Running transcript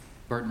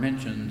Bert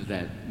mentioned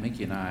that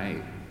Mickey and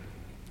I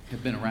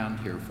have been around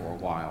here for a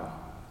while.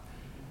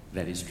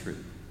 That is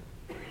true.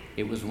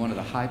 It was one of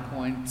the high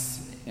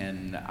points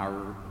in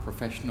our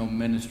professional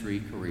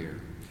ministry career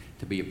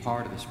to be a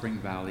part of the Spring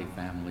Valley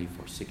family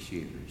for 6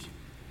 years.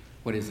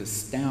 What is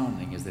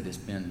astounding is that it's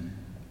been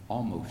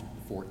almost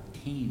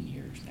 14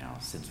 years now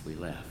since we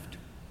left.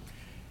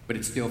 But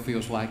it still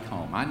feels like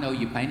home. I know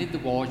you painted the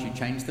walls, you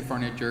changed the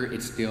furniture,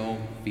 it still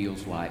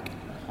feels like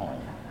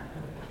home.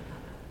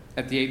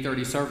 At the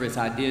 8:30 service,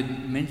 I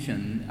did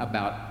mention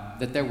about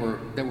that there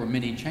were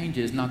many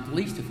changes, not the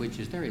least of which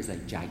is there is a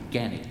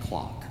gigantic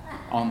clock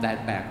on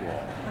that back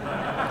wall.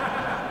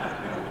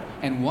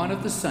 And one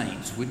of the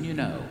saints, wouldn't you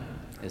know,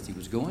 as he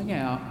was going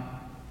out,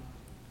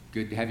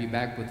 "Good to have you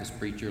back with us,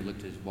 preacher,"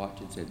 looked at his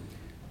watch and said,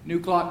 "New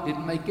clock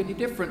didn't make any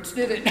difference,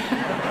 did it?"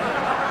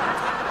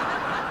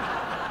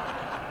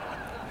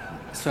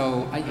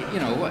 So,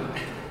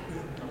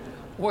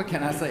 what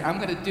can I say? I'm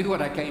going to do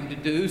what I came to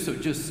do, so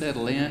just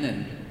settle in,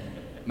 and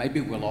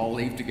maybe we'll all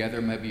leave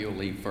together. Maybe you'll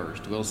leave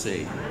first. We'll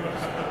see.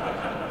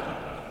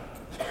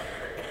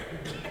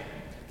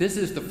 This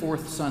is the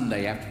fourth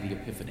Sunday after the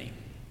Epiphany,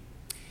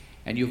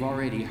 and you've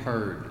already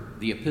heard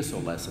the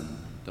epistle lesson,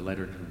 the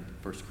letter to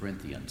 1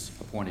 Corinthians,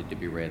 appointed to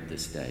be read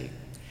this day.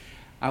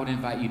 I would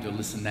invite you to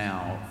listen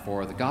now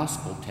for the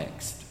gospel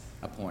text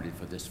appointed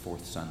for this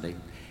fourth Sunday.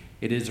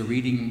 It is a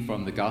reading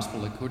from the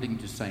Gospel according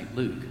to St.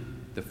 Luke,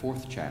 the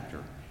 4th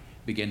chapter,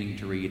 beginning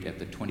to read at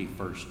the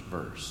 21st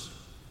verse.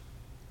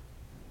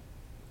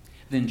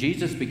 Then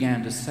Jesus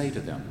began to say to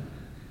them,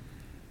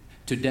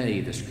 "Today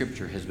the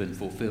scripture has been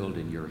fulfilled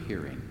in your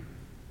hearing."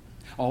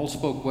 All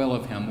spoke well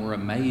of him, were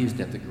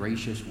amazed at the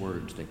gracious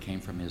words that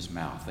came from his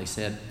mouth. They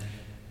said,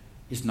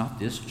 "Is not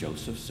this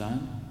Joseph's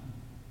son?"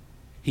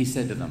 He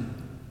said to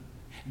them,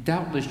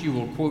 "Doubtless you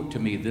will quote to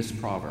me this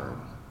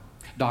proverb,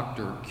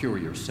 'Doctor, cure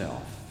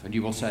yourself.' And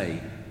you will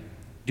say,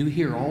 'Do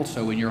here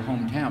also in your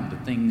hometown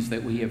the things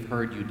that we have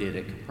heard you did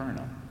at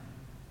Capernaum.'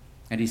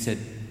 And he said,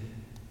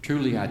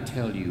 'Truly I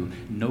tell you,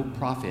 no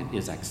prophet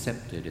is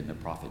accepted in the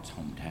prophet's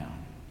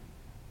hometown.'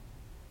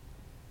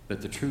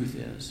 But the truth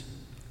is,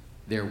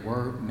 there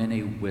were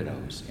many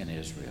widows in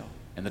Israel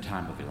in the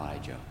time of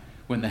Elijah,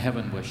 when the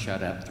heaven was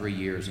shut up 3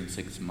 years and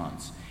 6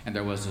 months, and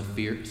there was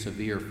a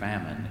severe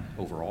famine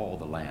over all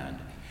the land.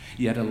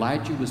 Yet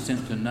Elijah was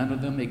sent to none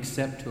of them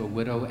except to a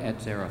widow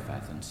at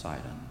Zarephath in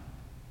Sidon.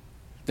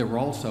 There were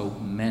also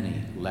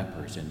many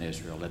lepers in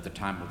Israel at the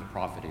time of the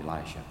prophet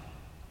Elisha,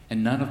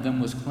 and none of them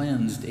was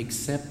cleansed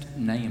except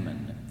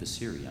Naaman the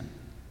Syrian."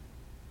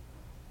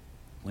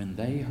 When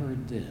they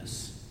heard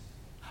this,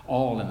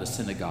 all in the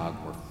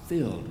synagogue were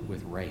filled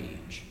with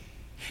rage.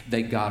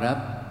 They got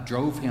up,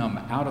 drove him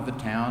out of the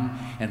town,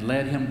 and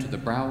led him to the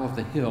brow of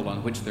the hill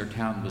on which their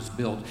town was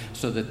built,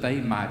 so that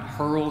they might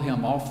hurl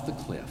him off the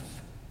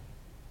cliff.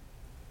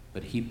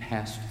 But he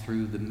passed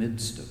through the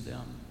midst of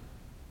them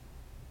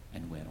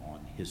and went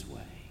on his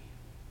way.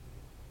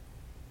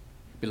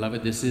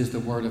 Beloved, this is the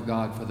word of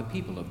God for the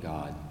people of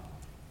God.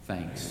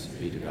 Thanks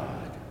be to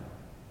God.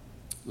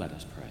 Let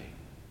us pray.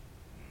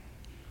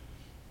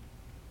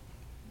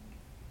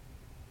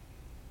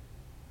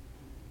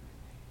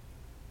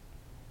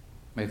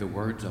 May the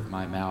words of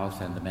my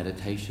mouth and the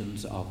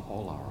meditations of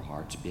all our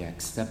hearts be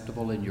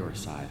acceptable in your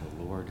sight,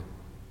 O Lord,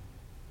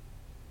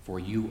 for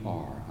you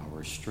are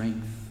our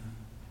strength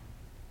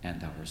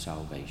and our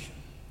salvation.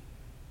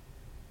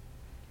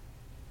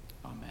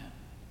 Amen.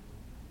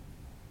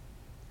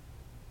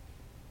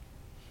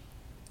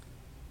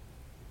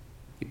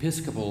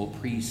 Episcopal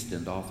priest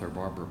and author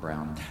Barbara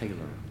Brown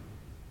Taylor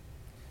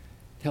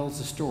tells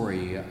the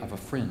story of a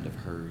friend of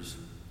hers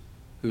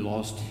who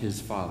lost his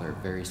father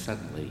very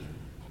suddenly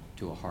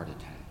to a heart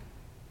attack.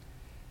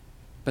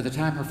 By the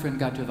time her friend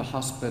got to the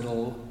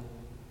hospital,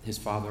 his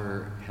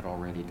father had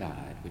already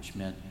died, which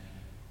meant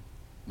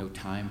no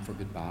time for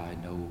goodbye,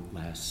 no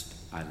last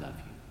 "I love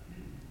you."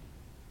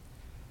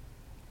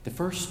 The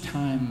first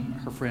time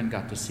her friend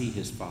got to see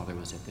his father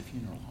was at the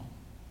funeral home.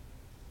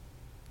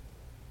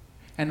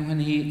 And when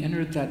he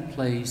entered that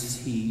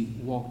place, he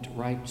walked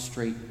right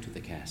straight to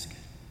the casket,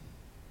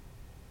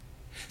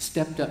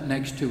 stepped up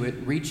next to it,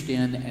 reached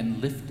in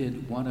and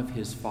lifted one of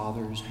his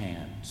father's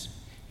hands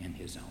in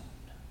his own.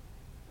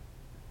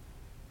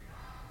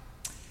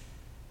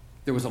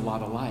 There was a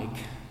lot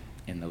alike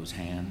in those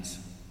hands.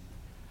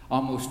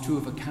 Almost two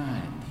of a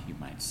kind, you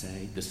might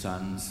say, the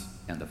son's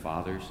and the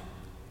father's.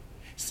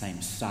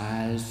 Same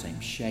size, same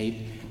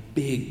shape,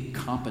 big,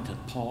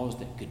 competent paws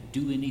that could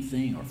do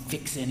anything or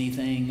fix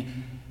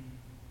anything,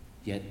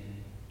 yet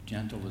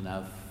gentle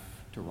enough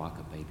to rock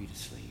a baby to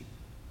sleep.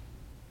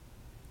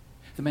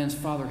 The man's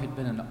father had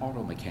been an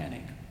auto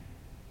mechanic.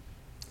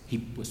 He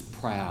was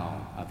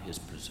proud of his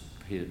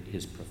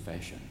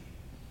profession.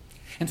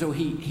 And so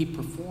he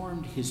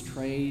performed his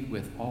trade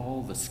with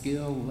all the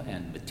skill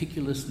and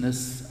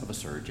meticulousness of a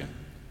surgeon,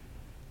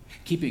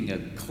 keeping a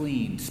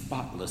clean,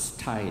 spotless,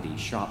 tidy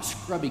shop,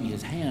 scrubbing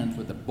his hands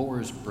with a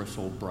boar's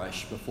bristle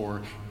brush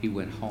before he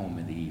went home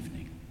in the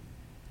evening.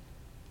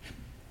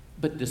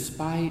 But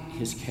despite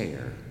his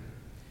care,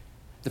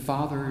 The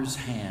Father's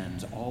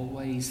hands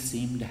always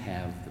seem to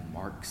have the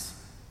marks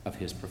of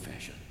his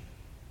profession.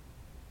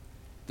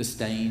 The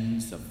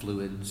stains of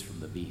fluids from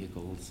the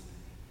vehicles,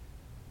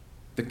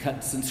 the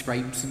cuts and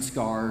scrapes and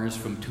scars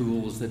from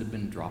tools that have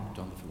been dropped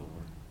on the floor.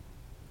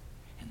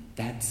 And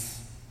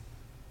that's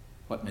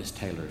what Miss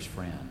Taylor's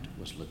friend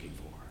was looking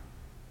for.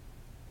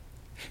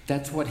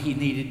 That's what he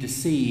needed to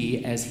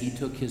see as he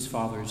took his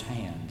father's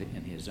hand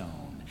in his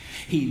own.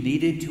 He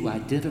needed to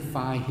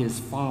identify his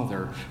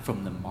father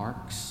from the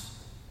marks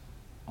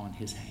on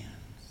his hands.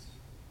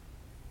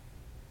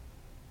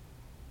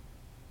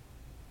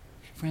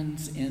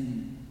 Friends,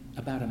 in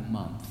about a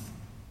month,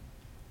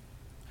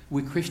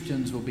 we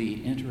Christians will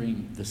be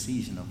entering the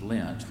season of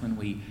Lent when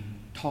we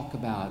talk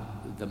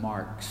about the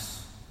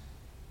marks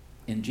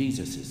in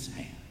Jesus'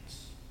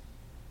 hands.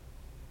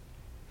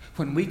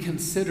 When we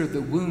consider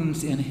the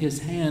wounds in his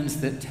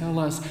hands that tell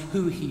us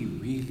who he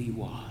really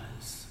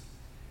was.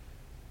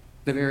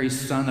 The very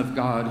Son of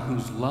God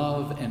whose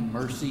love and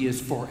mercy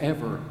is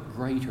forever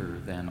greater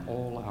than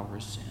all our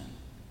sin.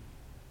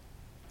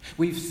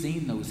 We've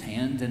seen those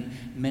hands in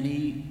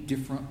many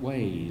different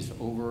ways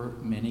over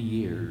many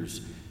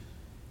years.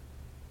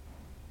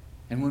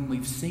 And when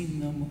we've seen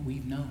them,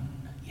 we've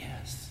known,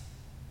 yes,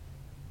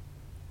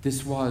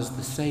 this was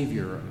the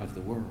Savior of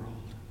the world.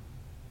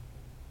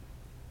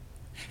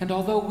 And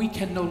although we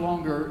can no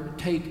longer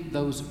take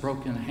those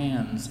broken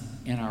hands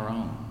in our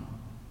own,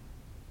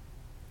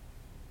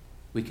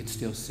 we can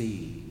still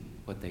see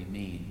what they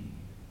mean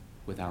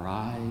with our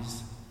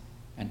eyes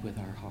and with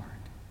our heart.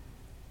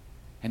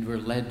 And we're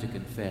led to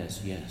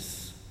confess,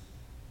 yes,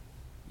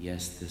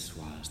 this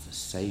was the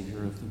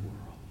Savior of the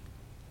world.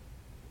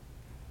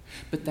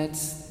 But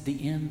that's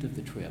the end of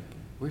the trip.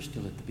 We're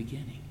still at the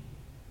beginning.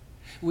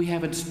 We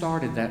haven't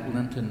started that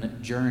Lenten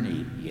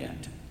journey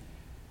yet.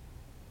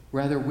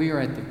 Rather, we are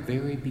at the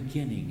very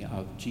beginning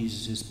of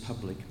Jesus'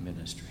 public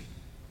ministry.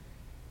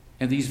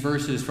 And these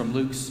verses from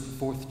Luke's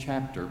 4th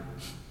chapter,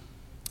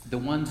 the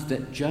ones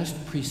that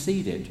just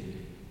preceded,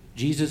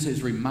 Jesus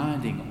is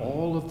reminding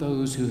all of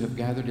those who have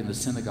gathered in the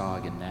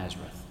synagogue in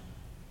Nazareth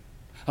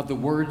of the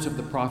words of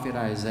the prophet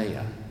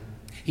Isaiah.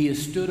 He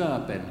has stood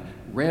up and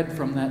read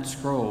from that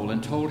scroll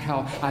and told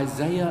how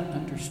Isaiah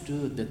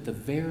understood that the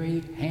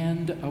very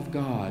hand of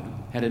God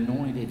had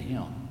anointed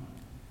him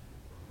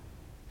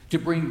to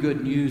bring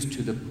good news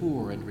to the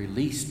poor and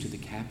release to the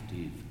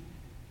captive,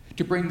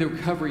 to bring the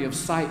recovery of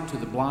sight to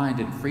the blind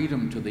and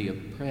freedom to the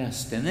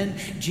oppressed. And then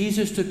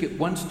Jesus took it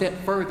one step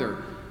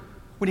further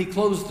when he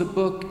closed the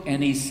book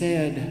and he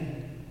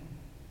said,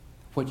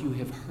 "What you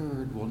have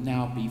heard will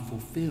now be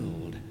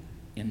fulfilled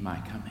in my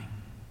coming."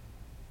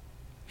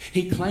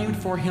 He claimed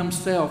for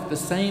himself the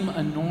same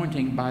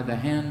anointing by the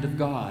hand of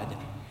God.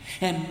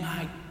 And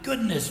my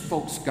goodness,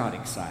 folks got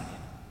excited.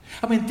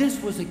 I mean,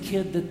 this was a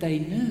kid that they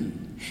knew,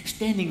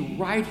 standing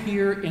right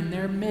here in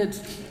their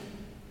midst.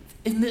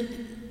 Isn't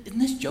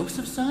this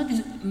Joseph's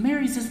son?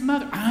 Mary's his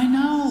mother. I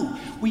know.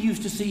 We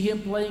used to see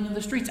him playing in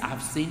the streets.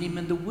 I've seen him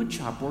in the wood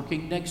shop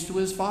working next to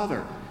his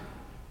father.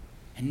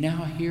 And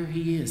now here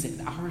he is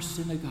at our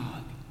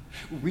synagogue,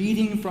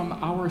 reading from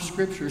our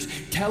scriptures,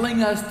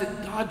 telling us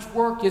that God's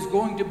work is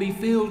going to be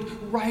filled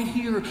right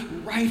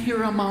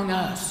here among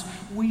us.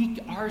 We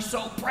are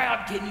so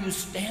proud. Can you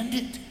stand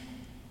it?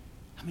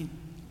 I mean,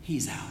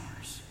 he's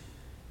ours.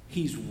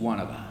 He's one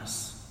of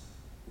us.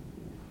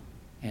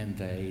 And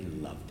they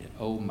loved it.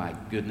 Oh my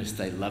goodness,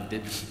 they loved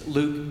it.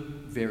 Luke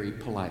very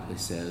politely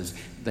says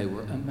they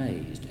were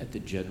amazed at the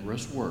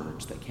generous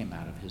words that came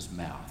out of his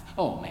mouth.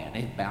 Oh man,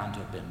 it bound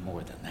to have been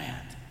more than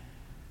that.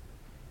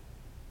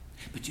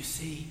 But you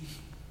see,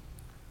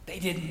 they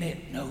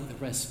didn't know the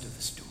rest of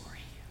the story.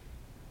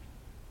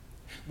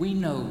 We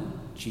know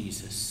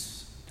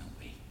Jesus, don't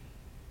we?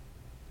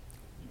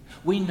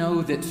 We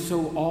know that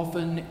so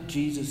often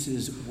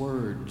Jesus'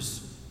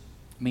 words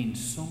mean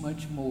so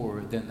much more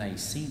than they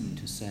seem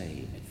to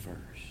say at first.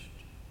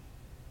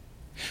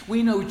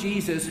 We know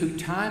Jesus who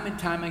time and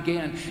time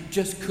again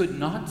just could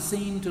not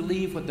seem to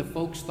leave what the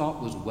folks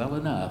thought was well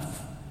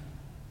enough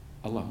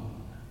alone.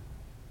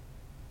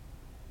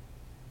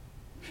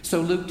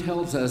 So Luke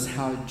tells us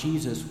how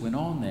Jesus went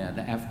on then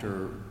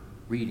after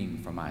reading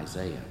from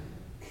Isaiah.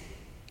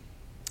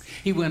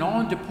 He went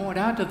on to point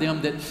out to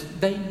them that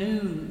they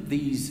knew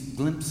these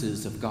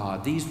glimpses of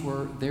God. These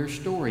were their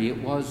story.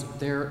 It was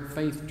their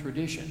faith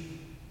tradition.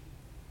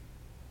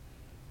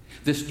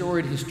 The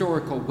storied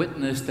historical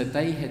witness that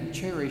they had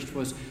cherished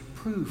was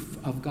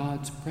proof of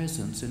God's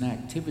presence and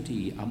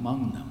activity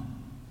among them.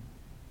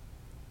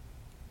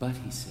 But,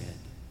 he said,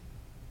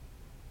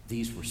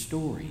 these were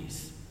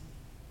stories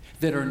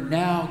that are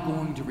now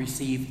going to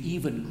receive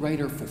even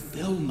greater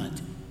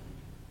fulfillment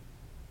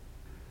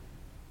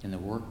in the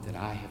work that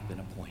I have been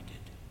appointed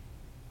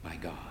by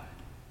God.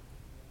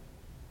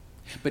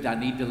 But I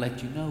need to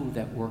let you know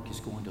that work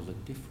is going to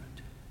look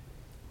different.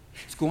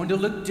 It's going to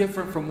look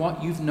different from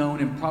what you've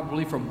known and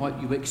probably from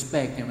what you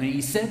expect. And when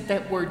he said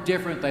that word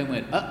different, they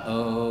went,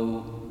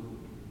 uh-oh,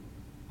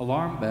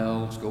 alarm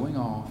bells going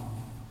off.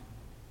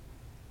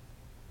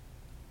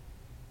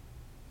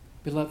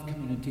 Beloved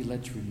community,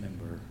 let's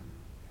remember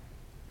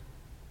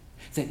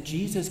that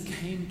Jesus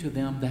came to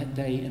them that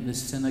day in the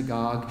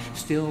synagogue,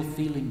 still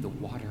feeling the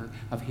water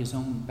of his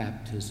own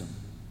baptism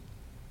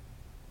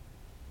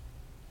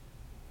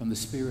from the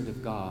Spirit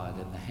of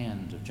God in the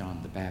hand of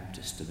John the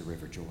Baptist to the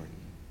River Jordan.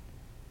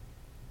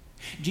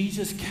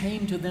 Jesus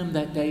came to them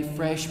that day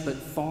fresh but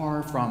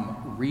far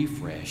from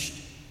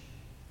refreshed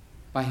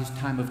by his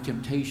time of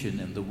temptation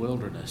in the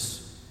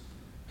wilderness,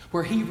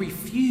 where he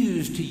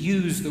refused to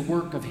use the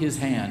work of his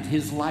hand,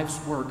 his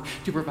life's work,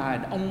 to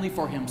provide only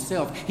for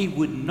himself. He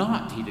would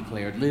not, he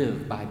declared,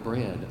 live by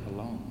bread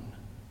alone.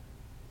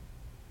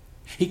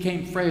 He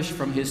came fresh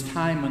from his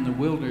time in the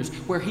wilderness,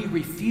 where he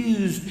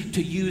refused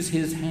to use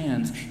his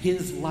hands,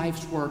 his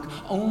life's work,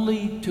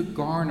 only to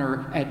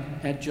garner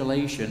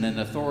adulation and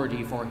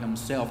authority for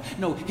himself.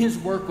 No, his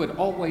work would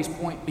always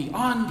point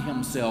beyond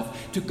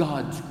himself to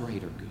God's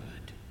greater good.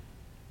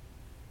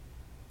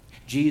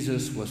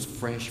 Jesus was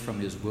fresh from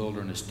his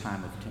wilderness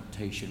time of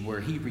temptation, where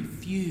he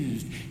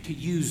refused to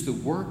use the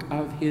work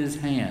of his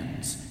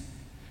hands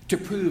to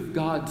prove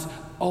God's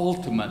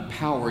ultimate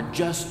power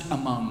just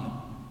among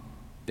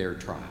their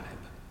tribe.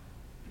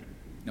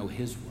 No,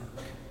 his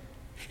work.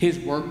 His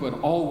work would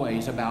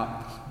always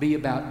be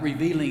about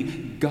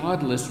revealing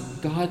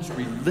God's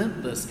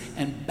relentless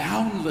and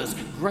boundless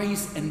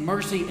grace and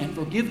mercy and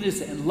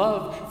forgiveness and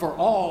love for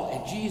all,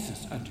 and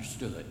Jesus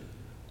understood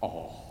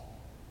all.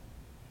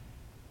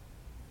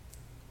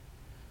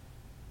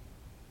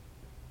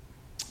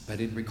 But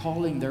in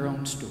recalling their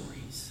own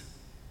stories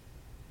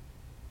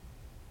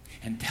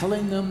and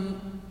telling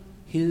them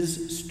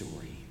his story,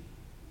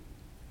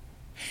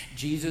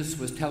 Jesus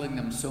was telling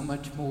them so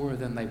much more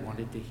than they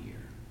wanted to hear.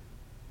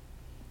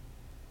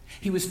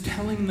 He was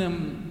telling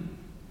them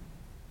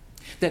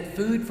that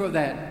food for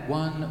that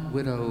one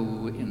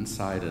widow in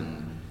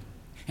Sidon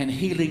and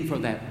healing for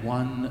that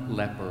one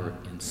leper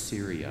in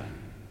Syria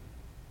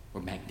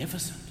were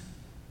magnificent,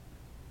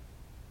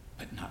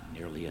 but not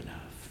nearly enough.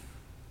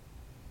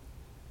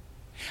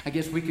 I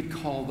guess we could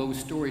call those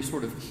stories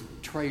sort of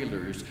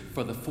trailers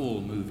for the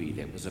full movie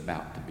that was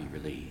about to be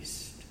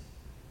released.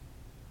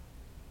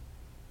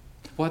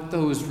 What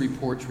those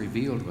reports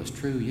revealed was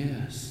true,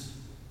 yes,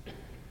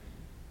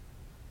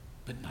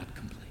 but not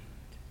complete.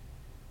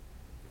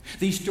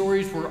 These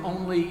stories were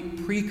only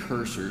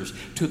precursors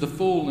to the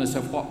fullness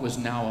of what was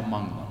now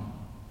among them.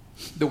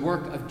 The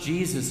work of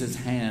Jesus'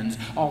 hands,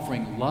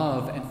 offering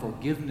love and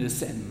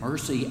forgiveness and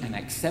mercy and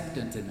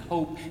acceptance and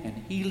hope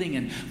and healing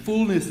and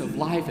fullness of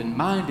life and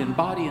mind and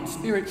body and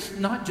spirit,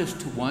 not just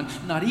to one,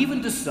 not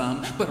even to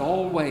some, but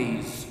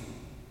always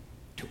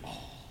to all.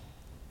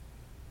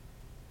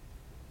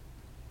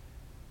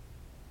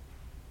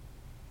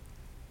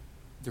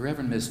 The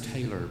Reverend Miss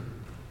Taylor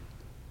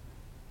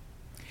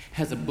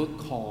has a book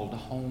called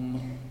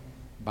Home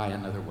by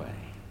Another Way.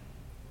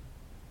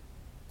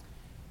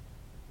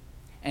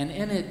 And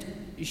in it,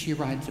 she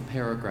writes a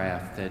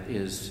paragraph that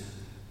is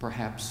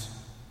perhaps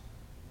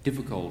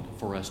difficult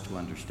for us to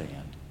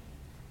understand.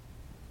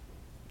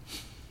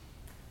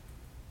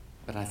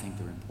 But I think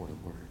they're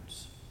important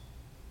words.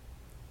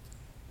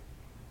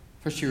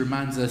 First, she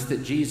reminds us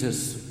that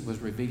Jesus was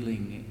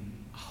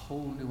revealing a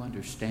whole new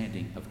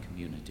understanding of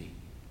community.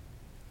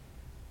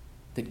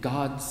 That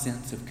God's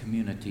sense of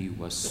community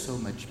was so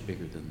much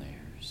bigger than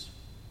theirs.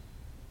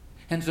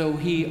 And so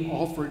he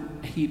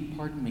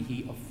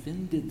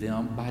offended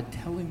them by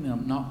telling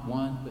them not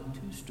one but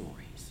two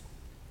stories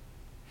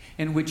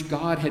in which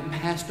God had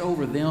passed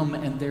over them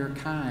and their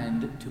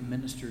kind to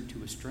minister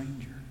to a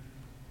stranger.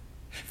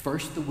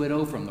 First, the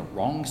widow from the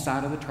wrong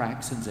side of the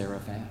tracks in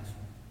Zarephath.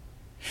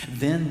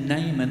 Then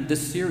Naaman, the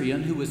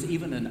Syrian, who was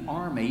even an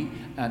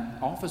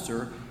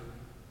officer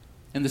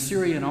in the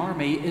Syrian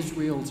army,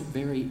 Israel's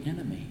very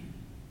enemy.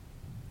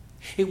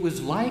 It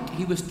was like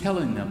he was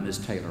telling them, Ms.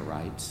 Taylor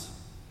writes,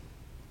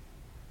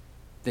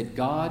 that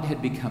God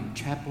had become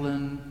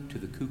chaplain to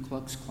the Ku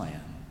Klux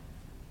Klan,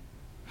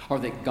 or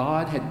that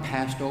God had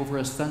passed over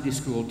a Sunday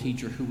school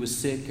teacher who was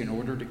sick in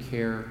order to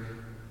care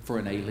for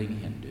an ailing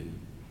Hindu.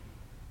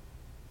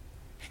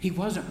 He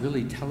wasn't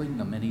really telling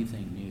them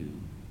anything new.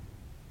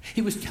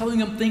 He was telling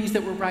them things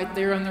that were right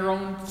there in their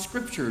own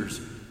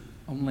scriptures,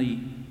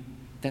 only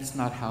that's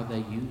not how they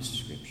used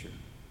Scripture.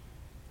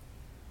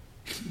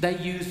 They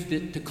used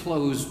it to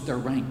close their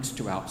ranks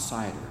to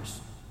outsiders,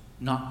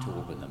 not to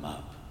open them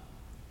up.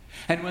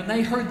 And when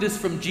they heard this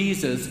from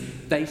Jesus,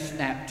 they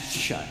snapped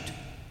shut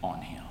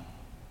on him.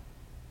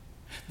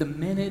 The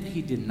minute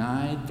he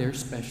denied their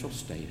special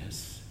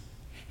status,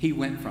 he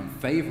went from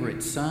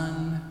favorite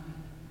son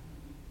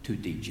to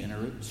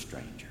degenerate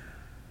stranger.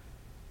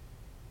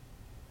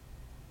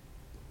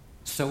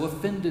 So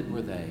offended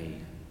were they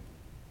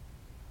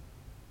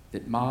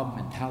that mob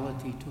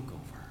mentality took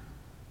over,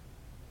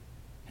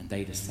 and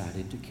they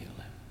decided to kill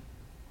him.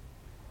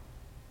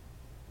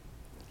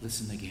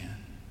 Listen again.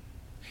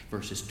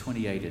 Verses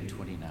 28 and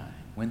 29.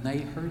 When they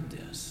heard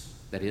this,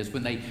 that is,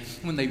 when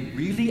they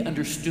really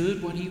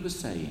understood what he was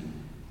saying,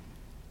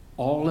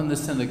 all in the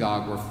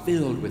synagogue were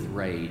filled with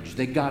rage.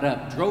 They got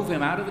up, drove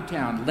him out of the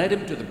town, led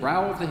him to the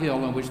brow of the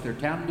hill on which their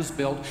town was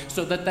built,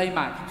 so that they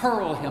might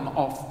hurl him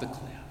off the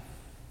cliff.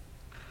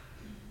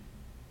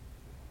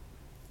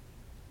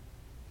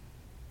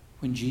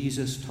 When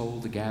Jesus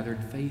told the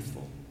gathered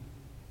faithful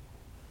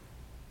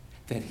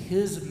that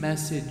his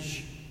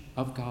message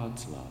of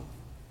God's love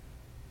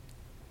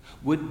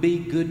would be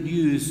good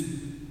news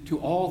to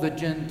all the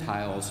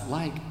Gentiles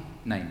like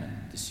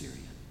Naaman the Syrian.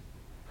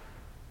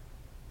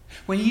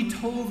 When he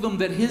told them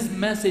that his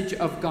message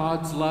of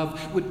God's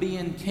love would be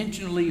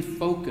intentionally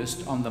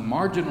focused on the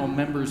marginal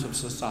members of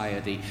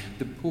society,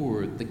 the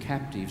poor, the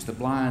captives, the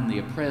blind, the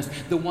oppressed,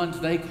 the ones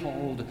they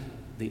called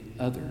the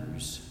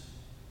others,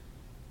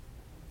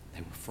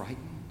 they were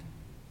frightened.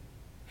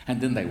 And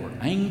then they were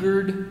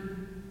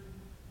angered,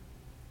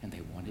 and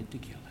they wanted to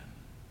kill him.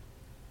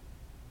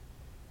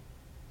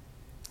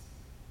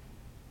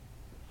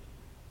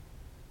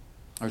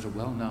 There's a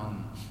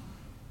well-known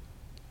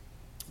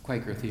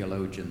Quaker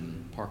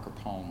theologian, Parker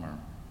Palmer,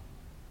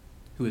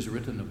 who has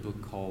written a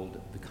book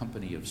called The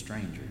Company of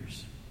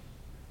Strangers.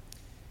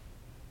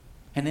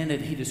 And in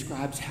it, he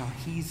describes how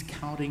he's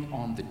counting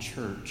on the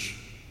church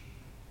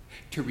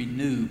to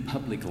renew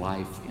public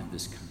life in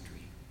this country.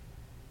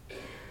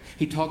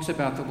 He talks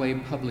about the way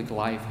public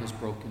life has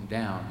broken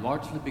down,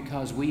 largely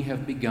because we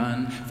have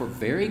begun, for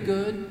very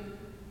good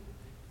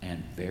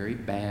and very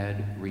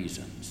bad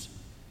reasons,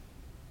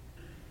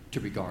 to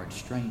regard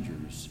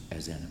strangers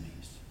as enemies.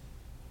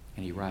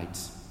 And he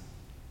writes,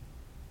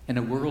 in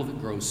a world that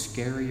grows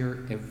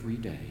scarier every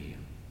day,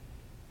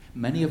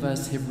 many of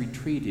us have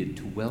retreated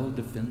to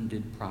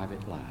well-defended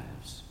private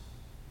lives.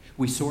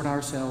 We sort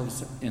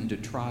ourselves into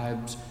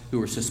tribes who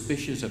are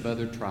suspicious of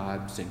other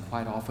tribes and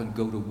quite often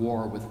go to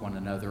war with one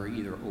another,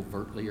 either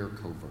overtly or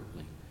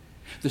covertly.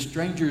 The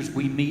strangers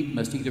we meet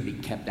must either be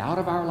kept out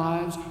of our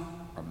lives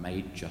or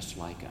made just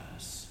like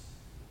us.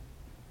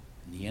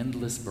 And the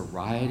endless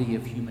variety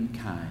of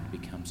humankind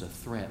becomes a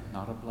threat,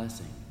 not a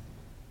blessing,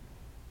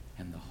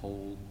 and the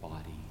whole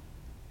body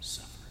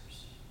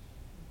suffers.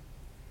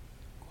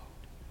 Quote.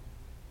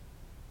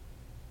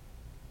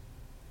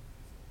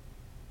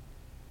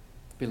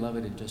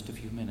 Beloved, in just a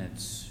few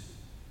minutes,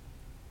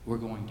 we're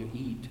going to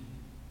eat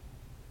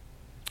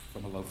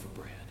from a loaf of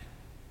bread,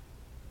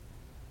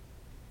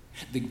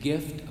 the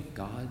gift of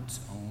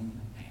God's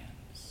own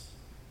hands.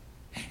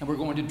 And we're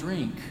going to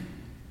drink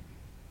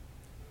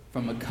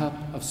from a cup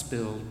of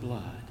spilled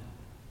blood,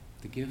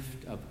 the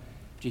gift of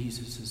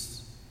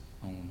Jesus'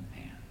 own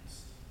hands.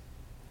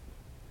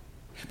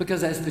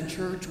 Because as the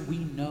church, we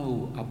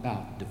know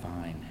about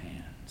divine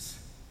hands.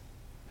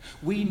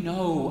 We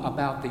know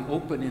about the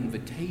open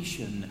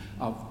invitation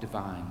of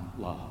divine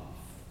love.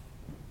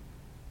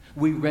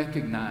 We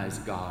recognize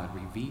God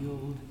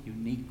revealed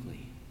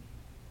uniquely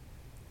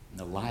in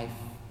the life,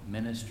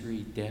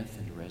 ministry, death,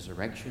 and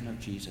resurrection of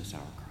Jesus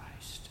our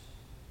Christ.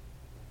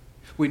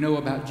 We know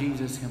about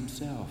Jesus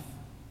himself,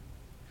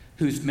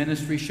 whose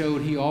ministry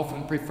showed he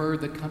often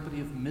preferred the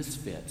company of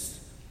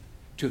misfits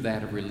to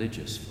that of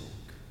religious folk.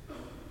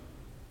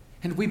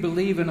 And we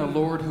believe in a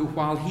Lord who,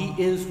 while he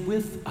is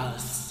with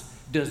us,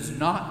 does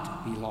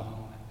not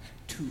belong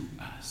to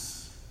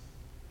us.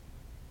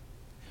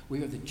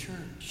 We are the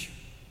church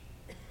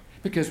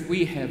because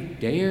we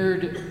have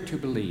dared to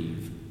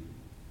believe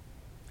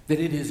that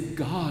it is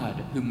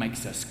God who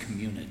makes us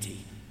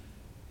community,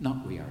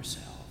 not we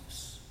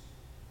ourselves.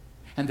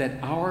 And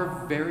that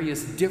our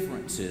various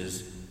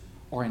differences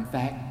are in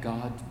fact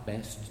God's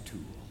best tool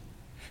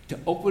to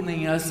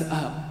opening us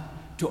up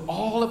to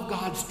all of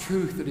God's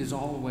truth that is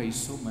always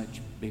so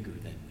much bigger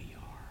than we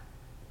are.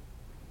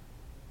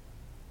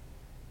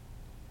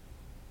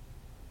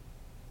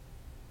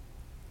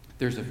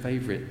 There's a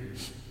favorite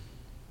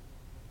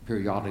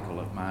periodical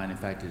of mine. In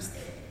fact, it's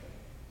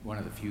one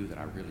of the few that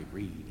I really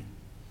read.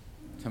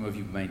 Some of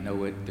you may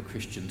know it, The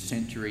Christian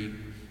Century.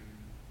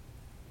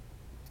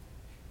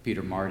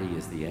 Peter Marty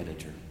is the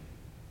editor.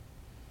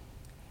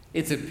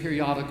 It's a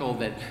periodical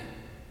that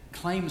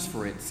claims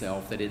for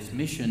itself that its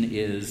mission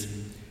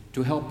is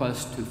to help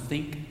us to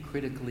think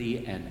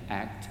critically and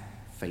act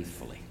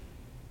faithfully.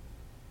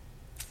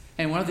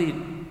 And one of the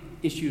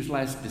issues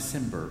last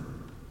December,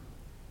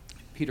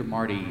 Peter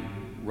Marty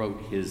wrote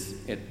his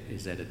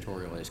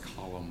editorial, his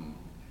column,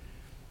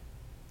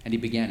 and he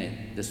began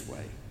it this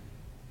way.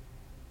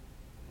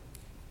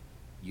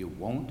 You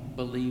won't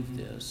believe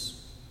this.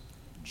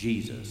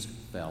 Jesus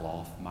fell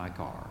off my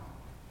car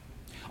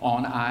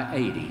on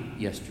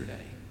I-80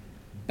 yesterday.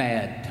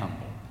 Bad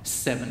tumble,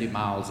 70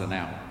 miles an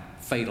hour.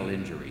 Fatal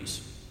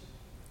injuries.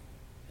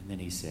 And then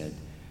he said,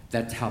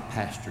 that's how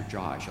Pastor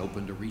Josh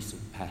opened a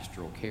recent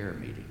pastoral care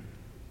meeting.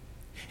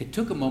 It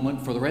took a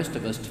moment for the rest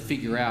of us to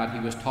figure out he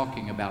was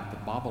talking about the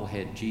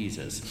bobblehead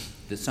Jesus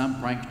that some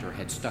prankster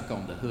had stuck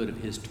on the hood of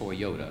his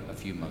Toyota a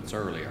few months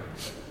earlier.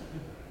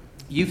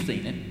 You've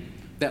seen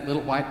it, that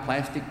little white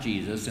plastic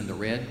Jesus in the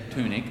red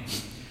tunic,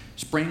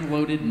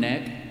 spring-loaded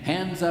neck,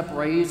 hands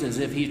upraised as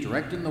if he's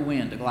directing the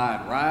wind to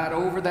glide right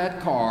over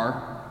that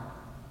car.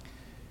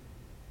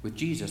 With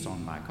Jesus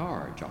on my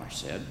car, Josh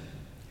said,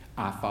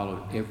 I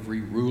followed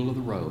every rule of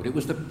the road. It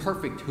was the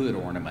perfect hood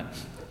ornament.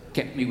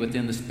 Kept me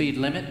within the speed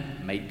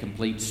limit, made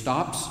complete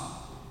stops.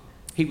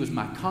 He was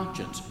my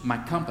conscience, my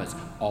compass.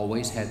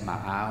 Always had my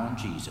eye on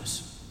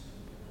Jesus.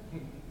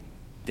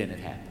 Then it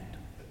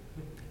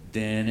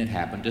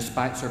happened.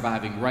 Despite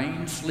surviving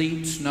rain,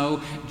 sleet,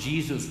 snow,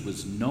 Jesus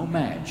was no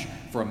match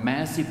for a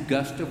massive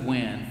gust of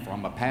wind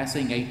from a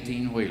passing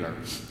 18-wheeler.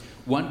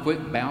 One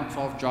quick bounce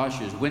off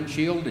Josh's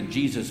windshield and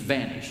Jesus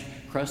vanished,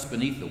 crushed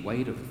beneath the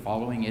weight of the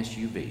following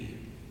SUV.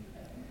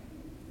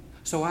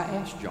 So I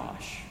asked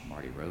Josh,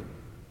 Marty wrote,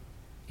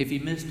 if he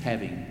missed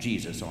having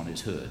Jesus on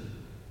his hood.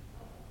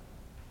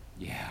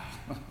 Yeah,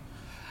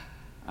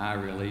 I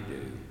really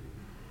do.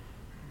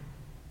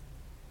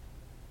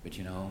 But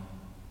you know,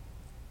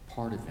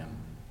 part of him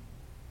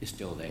is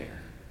still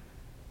there.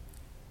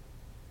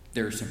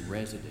 There's some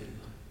residue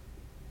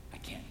I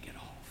can't get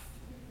off.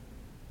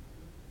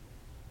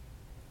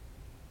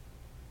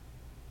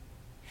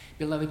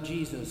 Beloved,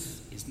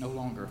 Jesus is no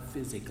longer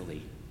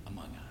physically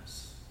among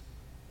us.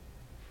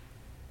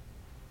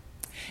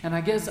 And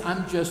I guess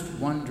I'm just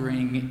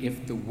wondering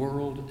if the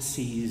world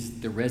sees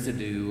the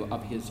residue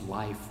of his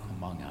life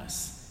among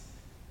us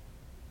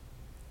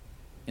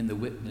in the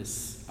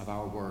witness of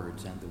our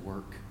words and the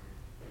work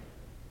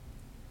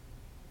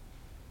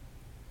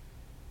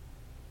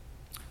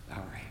of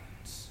our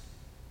hands.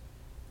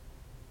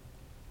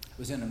 I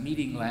was in a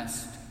meeting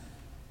last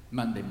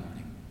Monday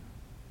morning.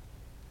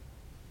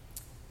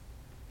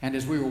 And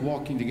as we were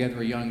walking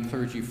together, a young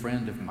clergy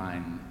friend of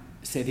mine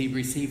said he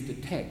received a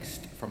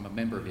text from a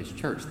member of his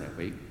church that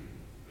week.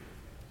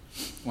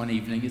 One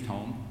evening at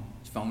home,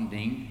 his phone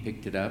dinged,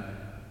 picked it up,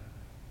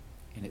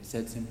 and it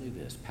said simply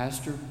this: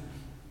 Pastor,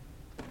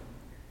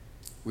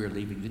 we're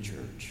leaving the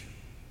church.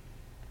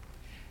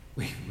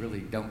 We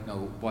really don't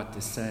know what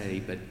to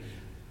say, but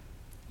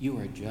you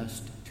are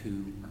just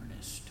too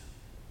earnest.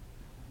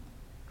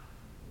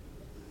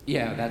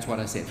 Yeah, that's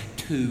what I said,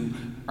 too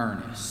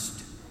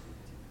earnest.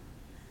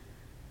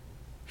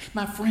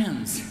 My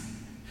friends,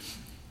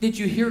 did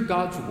you hear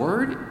God's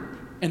word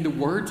and the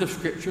words of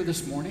Scripture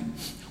this morning?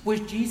 Was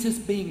Jesus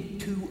being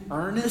too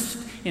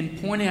earnest in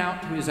pointing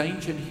out to his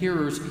ancient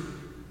hearers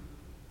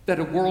that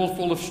a world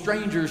full of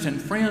strangers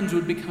and friends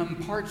would become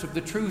parts of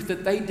the truth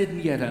that they didn't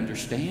yet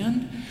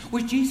understand?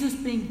 Was Jesus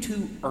being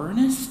too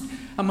earnest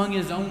among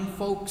his own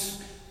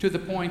folks to the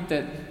point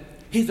that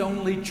his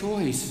only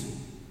choice,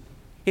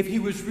 if he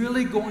was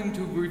really going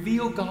to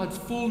reveal God's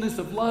fullness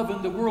of love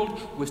in the world,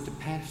 was to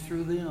pass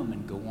through them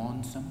and go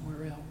on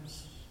somewhere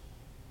else?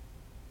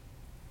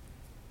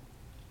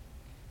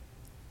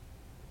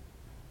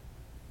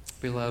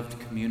 Beloved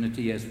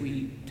community, as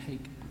we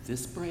take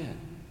this bread,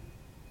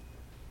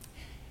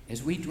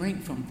 as we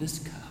drink from this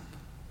cup,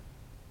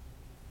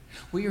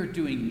 we are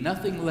doing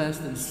nothing less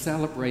than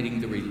celebrating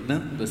the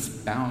relentless,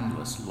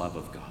 boundless love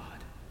of God.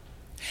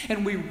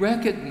 And we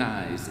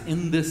recognize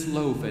in this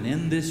loaf and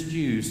in this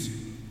juice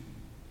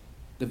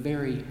the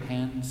very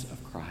hands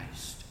of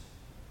Christ,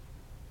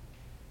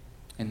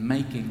 and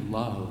making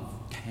love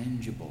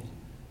tangible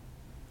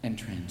and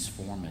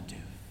transformative.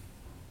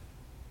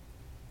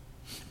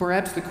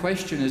 Perhaps the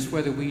question is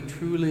whether we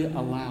truly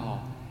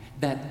allow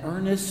that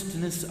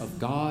earnestness of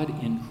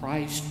God in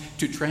Christ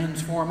to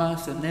transform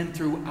us, and then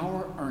through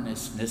our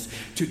earnestness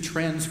to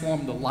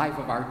transform the life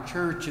of our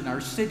church and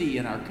our city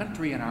and our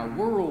country and our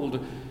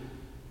world.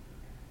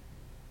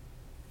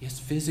 Yes,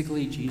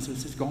 physically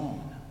Jesus is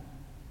gone.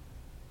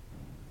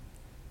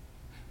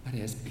 But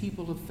as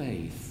people of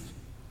faith,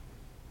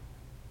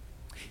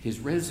 his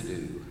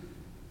residue,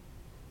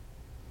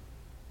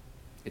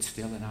 it's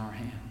still in our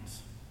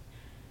hands.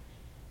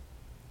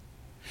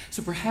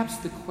 So perhaps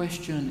the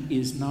question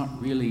is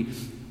not really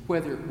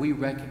whether we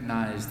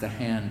recognize the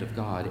hand of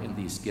God in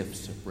these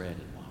gifts of bread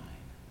and wine.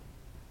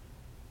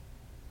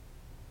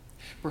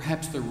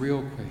 Perhaps the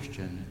real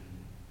question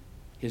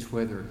is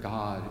whether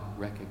God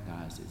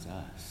recognizes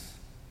us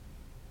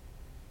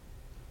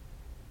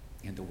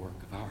in the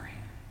work of our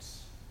hands.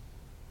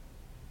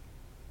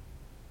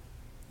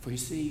 For you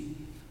see,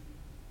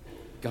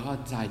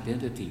 God's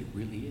identity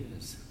really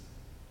is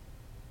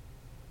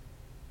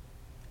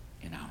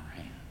in our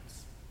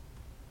hands.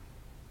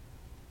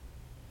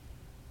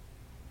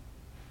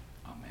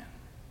 Amen.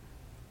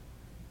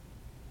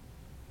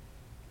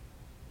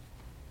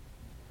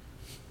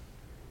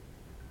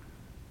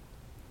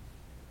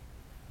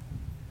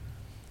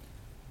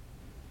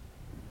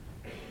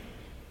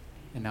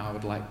 And now I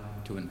would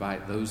like to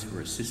invite those who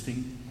are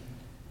assisting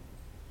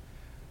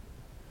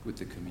with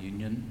the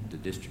communion, the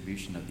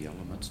distribution of the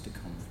elements, to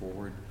come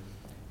forward.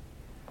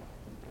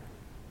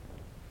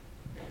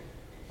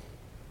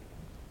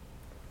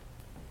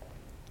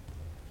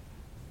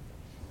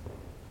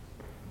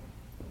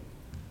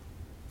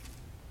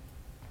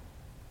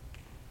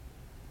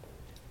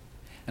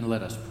 And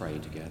let us pray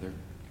together.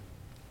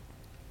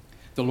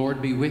 The Lord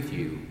be with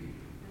you.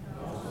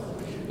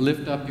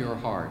 Lift up your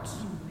hearts.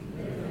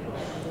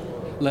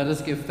 Let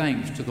us give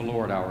thanks to the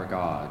Lord our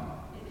God.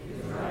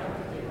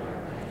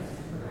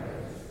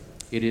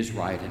 It is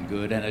right and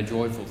good and a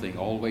joyful thing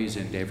always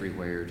and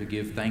everywhere to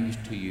give thanks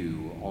to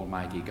you,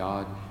 Almighty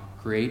God,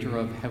 creator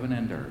of heaven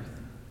and earth.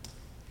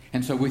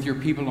 And so with your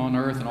people on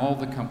earth and all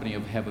the company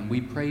of heaven, we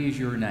praise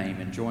your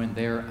name and join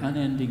their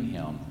unending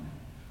hymn.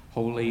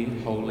 Holy,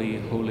 holy,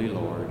 holy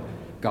Lord,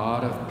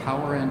 God of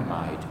power and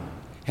might,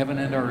 heaven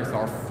and earth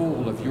are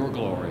full of your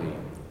glory.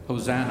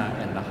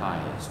 Hosanna in the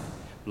highest.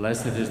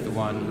 Blessed is the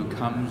one who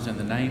comes in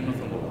the name of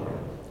the Lord.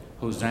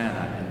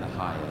 Hosanna in the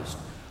highest.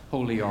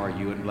 Holy are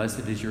you, and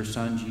blessed is your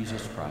Son,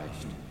 Jesus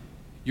Christ.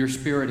 Your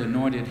Spirit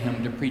anointed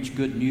him to preach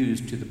good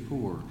news to the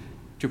poor,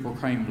 to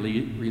proclaim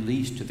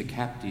release to the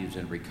captives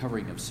and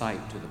recovering of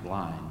sight to the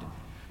blind,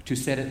 to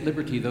set at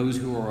liberty those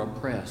who are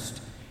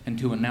oppressed, and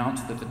to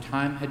announce that the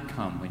time had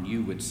come when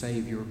you would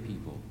save your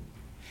people.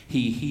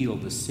 He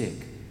healed the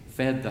sick,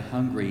 fed the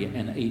hungry,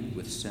 and ate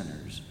with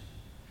sinners.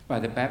 By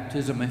the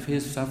baptism of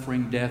his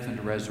suffering, death,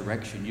 and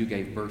resurrection, you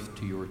gave birth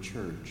to your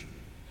church,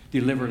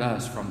 delivered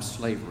us from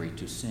slavery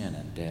to sin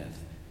and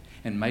death,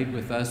 and made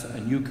with us a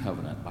new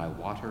covenant by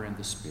water and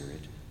the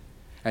Spirit.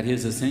 At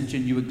his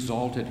ascension, you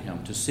exalted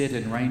him to sit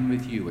and reign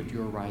with you at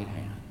your right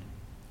hand.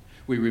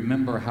 We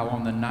remember how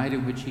on the night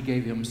in which he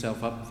gave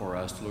himself up for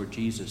us, Lord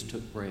Jesus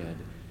took bread,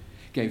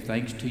 gave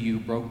thanks to you,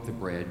 broke the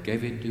bread,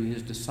 gave it to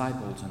his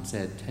disciples, and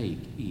said, "Take,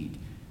 eat.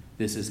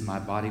 This is my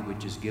body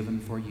which is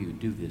given for you.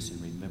 Do this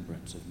in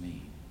remembrance of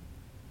me."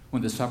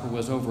 When the supper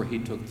was over, he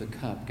took the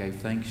cup, gave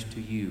thanks to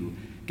you,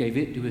 gave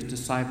it to his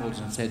disciples,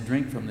 and said,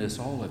 "Drink from this,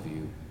 all of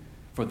you,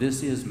 for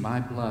this is my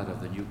blood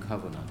of the new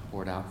covenant,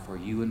 poured out for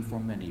you and for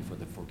many for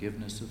the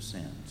forgiveness of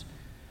sins.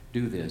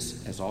 Do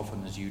this as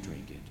often as you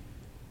drink it."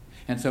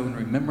 And so in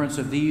remembrance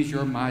of these,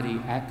 your mighty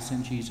acts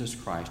in Jesus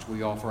Christ,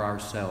 we offer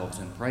ourselves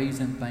in praise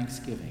and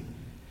thanksgiving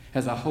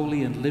as a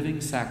holy and living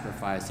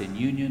sacrifice in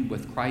union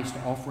with Christ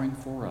offering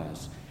for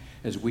us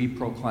as we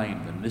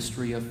proclaim the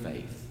mystery of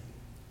faith.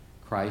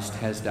 Christ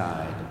has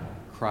died.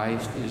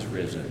 Christ is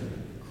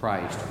risen.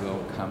 Christ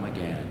will come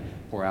again.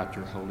 Pour out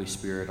your Holy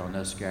Spirit on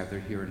us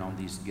gathered here and on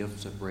these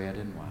gifts of bread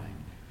and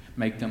wine.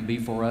 Make them be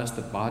for us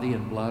the body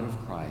and blood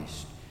of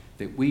Christ,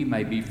 that we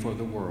may be for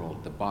the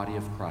world the body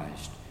of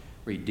Christ,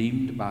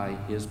 redeemed by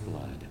his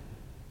blood.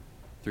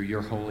 Through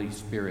your Holy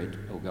Spirit,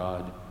 O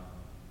God,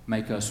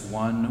 make us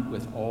one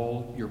with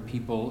all your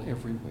people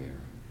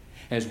everywhere,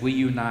 as we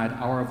unite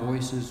our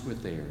voices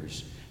with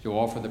theirs to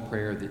offer the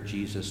prayer that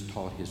Jesus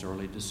taught his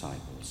early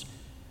disciples.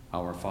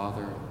 Our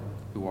Father,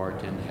 who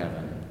art in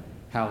heaven,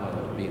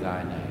 hallowed be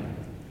thy name.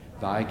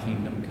 Thy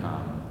kingdom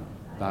come,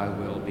 thy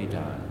will be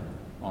done,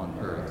 on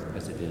earth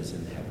as it is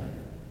in heaven.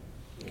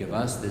 Give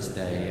us this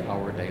day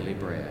our daily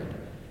bread,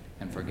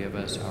 and forgive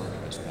us our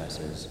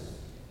trespasses,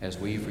 as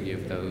we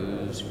forgive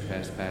those who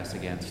trespass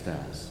against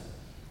us.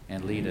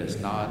 And lead us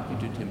not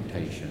into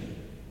temptation,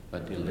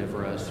 but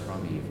deliver us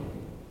from evil.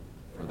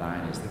 For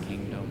thine is the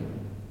kingdom,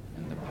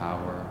 and the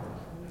power,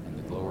 and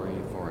the glory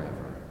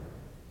forever.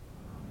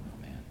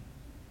 Amen.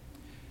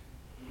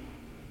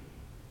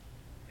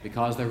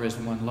 Because there is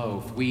one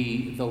loaf,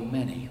 we, though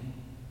many,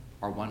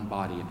 are one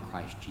body in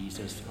Christ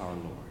Jesus our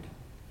Lord.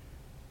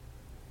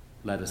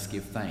 Let us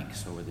give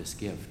thanks over this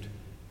gift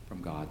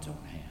from God's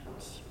own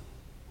hands.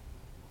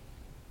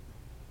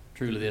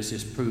 Truly, this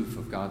is proof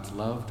of God's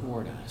love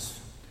toward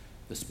us,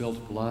 the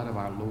spilt blood of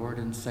our Lord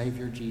and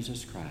Savior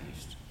Jesus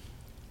Christ.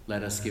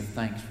 Let us give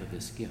thanks for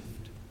this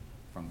gift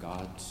from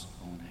God's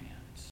own hand.